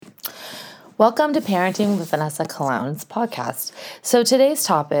Welcome to Parenting with Vanessa Cologne's podcast. So today's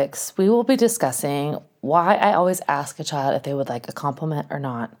topics, we will be discussing why I always ask a child if they would like a compliment or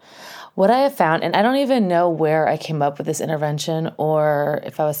not. What I have found, and I don't even know where I came up with this intervention or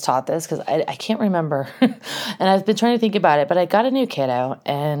if I was taught this because I can't remember. And I've been trying to think about it, but I got a new kiddo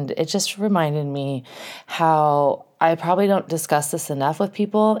and it just reminded me how I probably don't discuss this enough with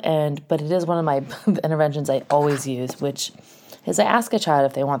people, but it is one of my interventions I always use, which is I ask a child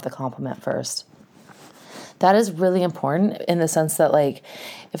if they want the compliment first. That is really important in the sense that, like,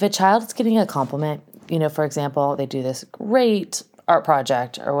 if a child is getting a compliment, for example, they do this great art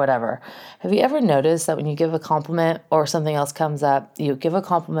project or whatever. Have you ever noticed that when you give a compliment or something else comes up, you give a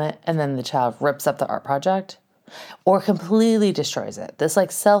compliment and then the child rips up the art project or completely destroys it? This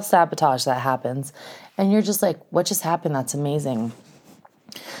like self-sabotage that happens. And you're just like, what just happened? That's amazing.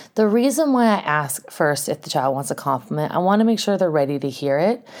 The reason why I ask first if the child wants a compliment, I want to make sure they're ready to hear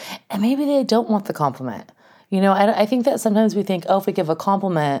it, and maybe they don't want the compliment. I think that sometimes we think, if we give a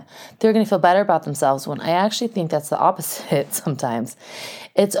compliment, they're going to feel better about themselves, when I actually think that's the opposite sometimes.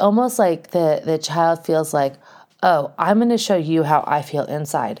 It's almost like the child feels like, I'm going to show you how I feel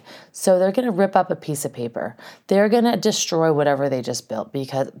inside. So they're going to rip up a piece of paper. They're going to destroy whatever they just built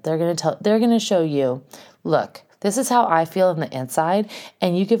because they're going to show you, look, this is how I feel on the inside,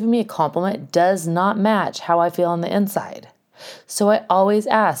 and you giving me a compliment does not match how I feel on the inside. So I always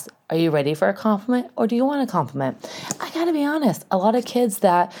ask, are you ready for a compliment or do you want a compliment? I got to be honest, a lot of kids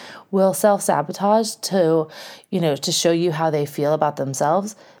that will self-sabotage to show you how they feel about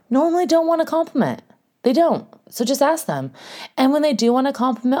themselves normally don't want a compliment. They don't. So just ask them. And when they do want a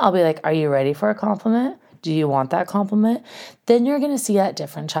compliment, I'll be like, are you ready for a compliment? Do you want that compliment? Then you're going to see that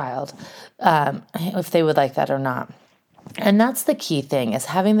different child, if they would like that or not. And that's the key thing, is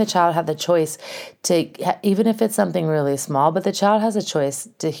having the child have the choice to, even if it's something really small, but the child has a choice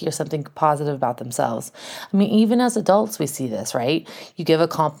to hear something positive about themselves. I mean, even as adults, we see this, right? You give a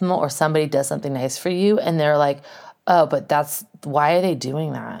compliment or somebody does something nice for you and they're like, but why are they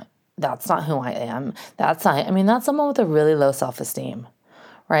doing that? That's not who I am. That's someone with a really low self-esteem.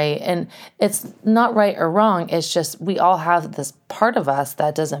 Right? And it's not right or wrong. It's just we all have this part of us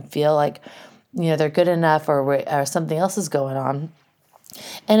that doesn't feel like, they're good enough or something else is going on.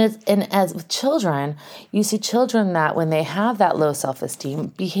 And as with children, you see children that when they have that low self-esteem,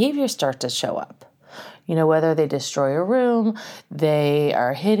 behaviors start to show up. Whether they destroy a room, they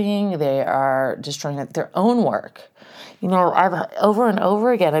are hitting, they are destroying their own work. I've over and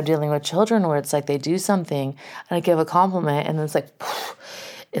over again, I'm dealing with children where it's like they do something and I give a compliment and it's like, poof,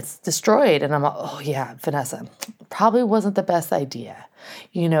 it's destroyed. And I'm like, oh yeah, Vanessa, probably wasn't the best idea.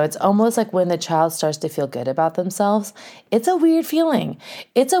 It's almost like when the child starts to feel good about themselves, it's a weird feeling.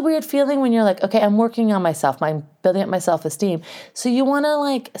 It's a weird feeling when you're like, okay, I'm working on myself. I'm building up my self-esteem. So you want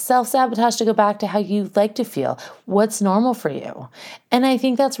to self-sabotage to go back to how you like to feel, what's normal for you. And I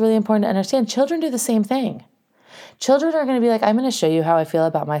think that's really important to understand. Children do the same thing. Children are going to be like, I'm going to show you how I feel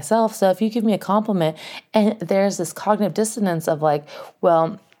about myself. So if you give me a compliment and there's this cognitive dissonance of like,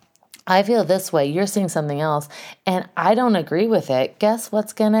 well, I feel this way, you're seeing something else, and I don't agree with it, guess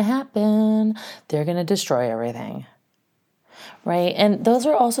what's going to happen? They're going to destroy everything. Right? And those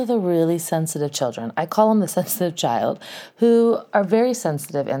are also the really sensitive children. I call them the sensitive child, who are very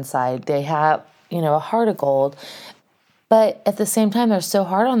sensitive inside. They have, a heart of gold, but at the same time, they're so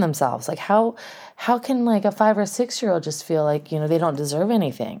hard on themselves. Like how can like a 5 or 6 year old just feel like, they don't deserve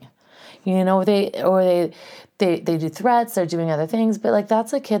anything? They do threats, they're doing other things, but like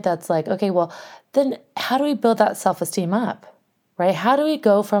that's a kid that's like, okay, well, then how do we build that self-esteem up, right? How do we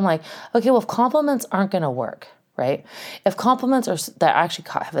go from like, okay, well, if compliments aren't going to work, right? If compliments that actually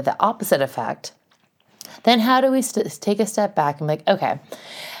have the opposite effect, then how do we take a step back and be like, okay,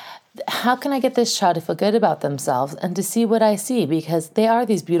 how can I get this child to feel good about themselves and to see what I see? Because they are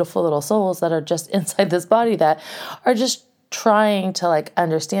these beautiful little souls that are just inside this body that are just trying to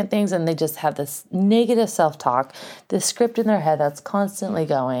understand things, and they just have this negative self-talk, this script in their head that's constantly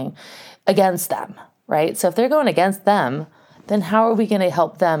going against them, right? So if they're going against them, then how are we going to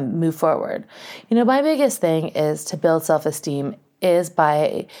help them move forward? My biggest thing is to build self-esteem is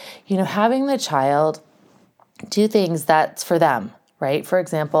by, having the child do things that's for them. Right? For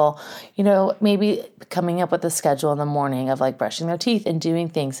example, maybe coming up with a schedule in the morning of brushing their teeth and doing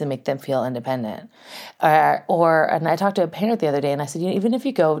things to make them feel independent. And I talked to a parent the other day and I said, even if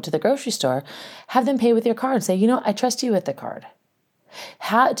you go to the grocery store, have them pay with your card. Say, I trust you with the card.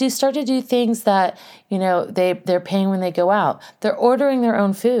 How do you start to do things that, they're paying when they go out? They're ordering their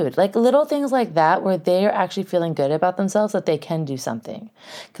own food, like little things like that, where they are actually feeling good about themselves, that they can do something.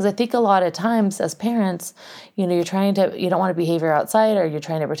 Because I think a lot of times as parents, you don't want to behavior outside, or you're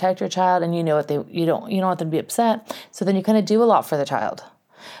trying to protect your child, and you don't want them to be upset. So then you kind of do a lot for the child.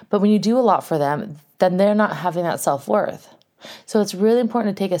 But when you do a lot for them, then they're not having that self-worth. So it's really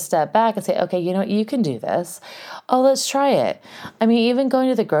important to take a step back and say, okay, you know what, you can do this. Oh, let's try it. I mean, even going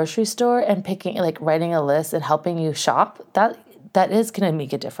to the grocery store and writing a list and helping you shop, that is going to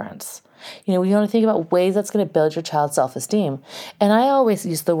make a difference. You want to think about ways that's going to build your child's self-esteem. And I always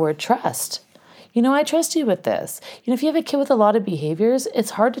use the word trust. I trust you with this. If you have a kid with a lot of behaviors,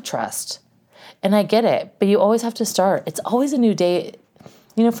 it's hard to trust. And I get it, but you always have to start. It's always a new day.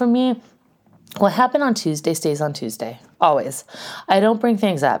 For me, what happened on Tuesday stays on Tuesday, always. I don't bring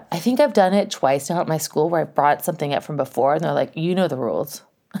things up. I think I've done it twice now at my school where I brought something up from before, and they're like, you know the rules.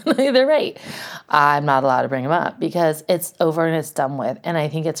 They're right. I'm not allowed to bring them up because it's over and it's done with. And I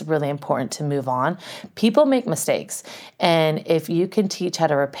think it's really important to move on. People make mistakes. And if you can teach how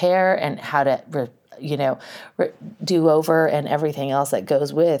to repair and how to do over and everything else that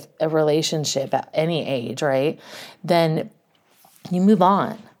goes with a relationship at any age, right? Then you move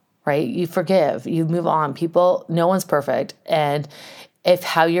on. Right? You forgive, you move on. No one's perfect. And if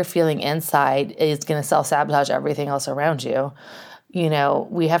how you're feeling inside is going to self-sabotage everything else around you,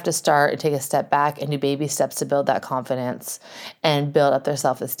 we have to start and take a step back and do baby steps to build that confidence and build up their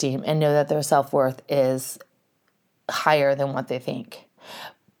self-esteem and know that their self-worth is higher than what they think.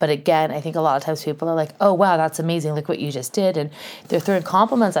 But again, I think a lot of times people are like, oh, wow, that's amazing. Look what you just did. And they're throwing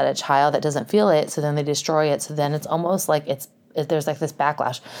compliments at a child that doesn't feel it. So then they destroy it. So then it's almost like there's like this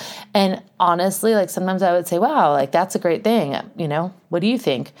backlash. And honestly, sometimes I would say, wow, that's a great thing. What do you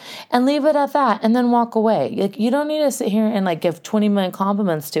think? And leave it at that and then walk away. You don't need to sit here and give 20 million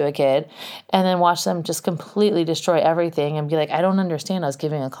compliments to a kid and then watch them just completely destroy everything and be like, I don't understand. I was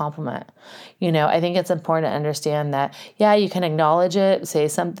giving a compliment. I think it's important to understand that, yeah, you can acknowledge it, say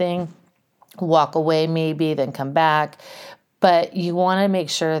something, walk away maybe, then come back. But you want to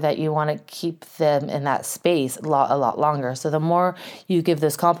make sure that you want to keep them in that space a lot longer. So the more you give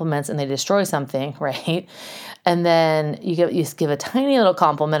those compliments and they destroy something, right? And then you give a tiny little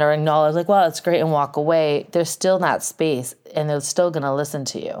compliment or acknowledge wow, it's great, and walk away. They're still in that space and they're still going to listen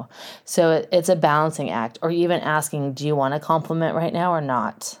to you. So it's a balancing act. Or even asking, do you want a compliment right now or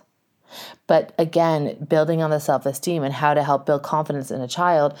not? But again, building on the self-esteem and how to help build confidence in a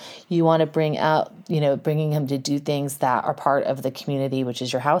child, you want to bring out, bringing him to do things that are part of the community, which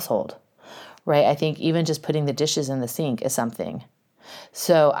is your household, right? I think even just putting the dishes in the sink is something.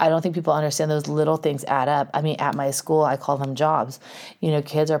 So I don't think people understand those little things add up. I mean, at my school, I call them jobs.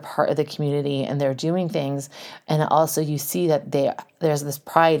 Kids are part of the community and they're doing things. And also you see that there's this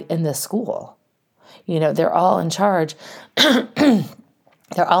pride in the school. They're all in charge.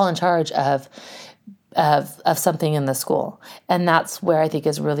 They're all in charge of something in the school. And that's where I think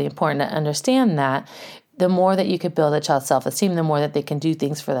is really important to understand that the more that you could build a child's self-esteem, the more that they can do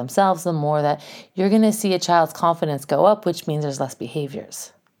things for themselves, the more that you're going to see a child's confidence go up, which means there's less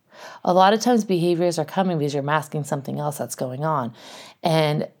behaviors. A lot of times behaviors are coming because you're masking something else that's going on.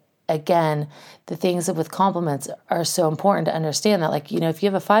 And again, the things with compliments are so important to understand that, if you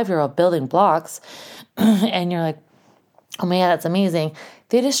have a 5-year-old building blocks and you're like, oh man, that's amazing,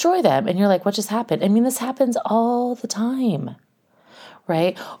 they destroy them. And you're like, what just happened? I mean, this happens all the time,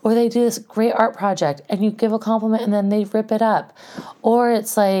 right? Or they do this great art project and you give a compliment and then they rip it up. Or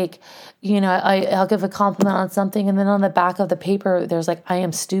it's like, I'll give a compliment on something and then on the back of the paper, there's I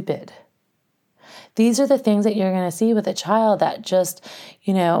am stupid. These are the things that you're going to see with a child that just,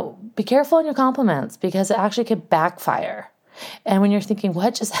 be careful in your compliments because it actually could backfire. And when you're thinking,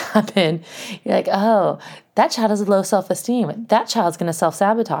 what just happened? You're like, oh, that child has a low self-esteem. That child's going to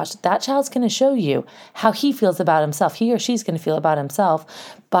self-sabotage. That child's going to show you how he feels about himself. He or she's going to feel about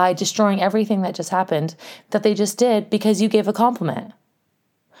himself by destroying everything that just happened that they just did because you gave a compliment,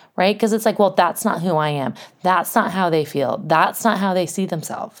 right? Because it's well, that's not who I am. That's not how they feel. That's not how they see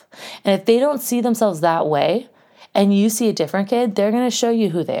themselves. And if they don't see themselves that way and you see a different kid, they're going to show you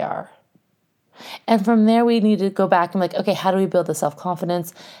who they are. And from there, we need to go back and okay, how do we build the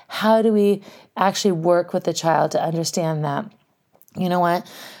self-confidence? How do we actually work with the child to understand that,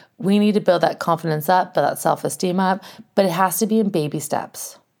 we need to build that confidence up, build that self-esteem up, but it has to be in baby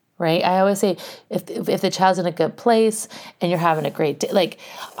steps, right? I always say if the child's in a good place and you're having a great day,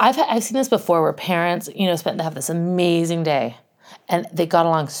 I've seen this before where parents, spent to have this amazing day and they got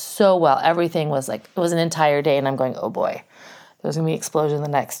along so well. Everything was it was an entire day and I'm going, oh boy. there's going to be an explosion the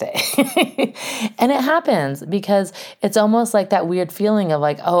next day. And it happens because it's almost like that weird feeling of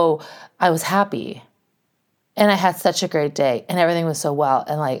like, oh, I was happy and I had such a great day and everything was so well.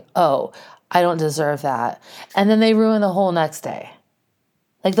 And like, oh, I don't deserve that. And then they ruin the whole next day.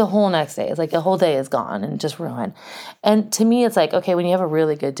 Like the whole next day. It's like the whole day is gone and just ruined. And to me, it's like, okay, when you have a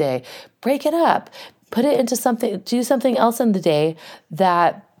really good day, break it up. Put it into something, do something else in the day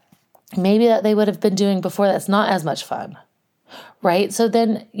that maybe that they would have been doing before that's not as much fun. Right? So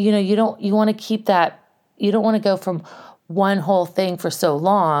then, you want to keep that, you don't want to go from one whole thing for so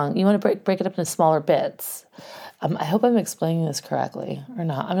long. You want to break it up into smaller bits. I hope I'm explaining this correctly or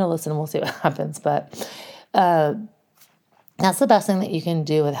not. I'm going to listen and we'll see what happens. But that's the best thing that you can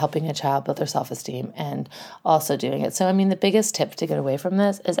do with helping a child build their self-esteem and also doing it. So, I mean, the biggest tip to get away from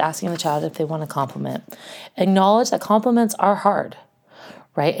this is asking the child if they want a compliment. Acknowledge that compliments are hard,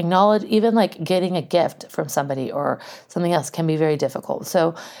 right? Acknowledge even like getting a gift from somebody or something else can be very difficult.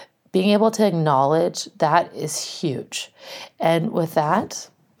 So being able to acknowledge that is huge. And with that,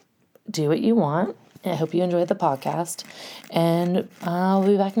 do what you want. I hope you enjoyed the podcast, and I'll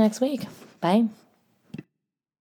be back next week. Bye.